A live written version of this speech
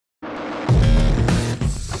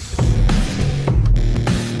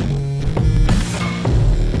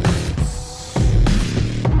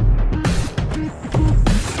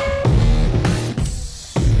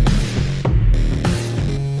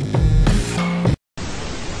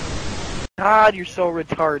God, you're so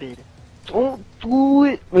retarded. Don't do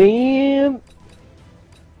it, man.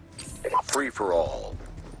 Free for all.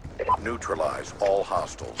 Neutralize all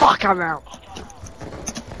hostiles. Fuck, I'm out.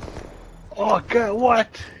 Oh god, what?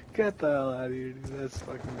 Get the hell out of here, dude. That's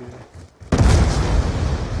fucking good.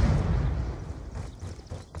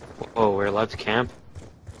 Whoa, we're allowed to camp?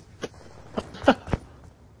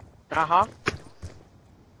 Uh-huh.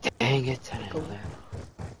 Dang it, I didn't know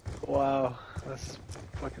that. Wow, that's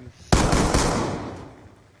fucking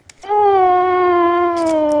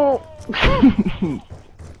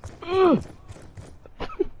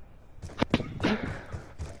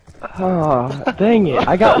Oh, dang it.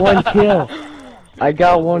 I got one kill. I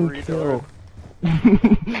got one kill.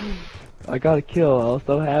 I got a kill. I was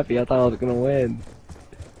so happy. I thought I was gonna win.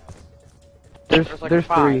 There's like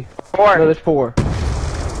three. 4. No, there's 4. Oh,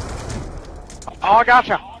 I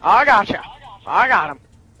gotcha. I gotcha. I got him.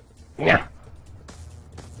 Yeah.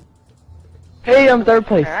 Hey, I'm third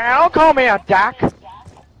place. Don't call me a duck.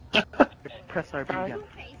 Press RB again.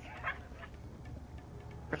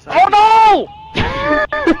 Press RB. Oh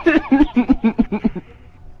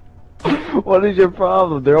no! What is your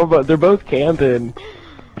problem? They're both camping.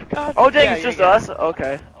 God, Oh dang, yeah, it's just yeah. us?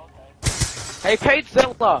 Okay. Hey,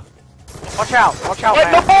 Patezilla. Watch out. Watch out, Wait,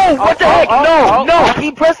 man. no! What the heck? Oh, No!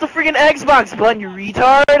 He pressed the freaking Xbox button, you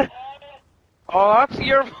retard! Oh, that's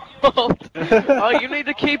your fault. You need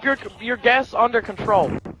to keep your guests under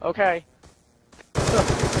control. Okay.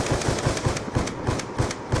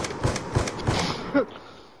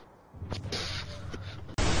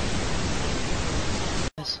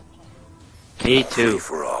 Me Free too.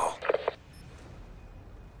 for all.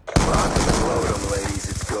 Rock and load 'em, ladies.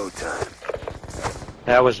 It's go time.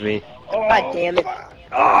 That was me. God damn it.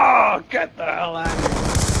 Oh, get the hell out of here.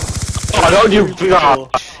 Oh, don't you... Oh.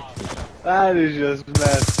 That is just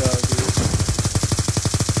messed up, dude.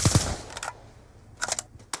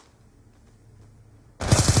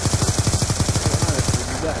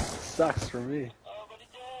 Honestly, that sucks for me.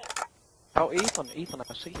 Oh, Ethan,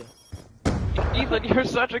 I see you. Ethan, you're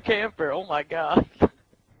such a camper. Oh my god.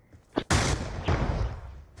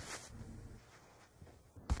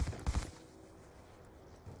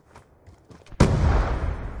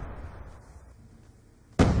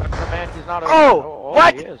 Man, he's not over. Oh,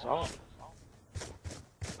 what? He is. Oh.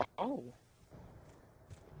 Oh.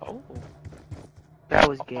 Oh. That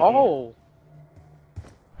was gay. Oh.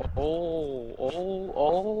 Oh. Oh.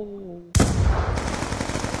 Oh.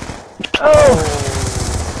 Oh!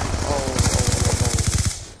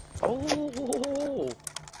 Oh.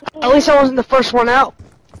 At least I wasn't the first one out.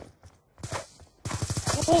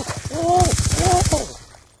 Oh.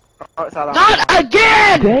 Oh, it's out of Not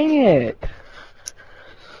again! Dang it!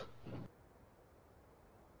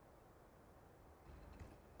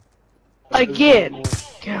 Again.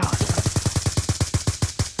 God.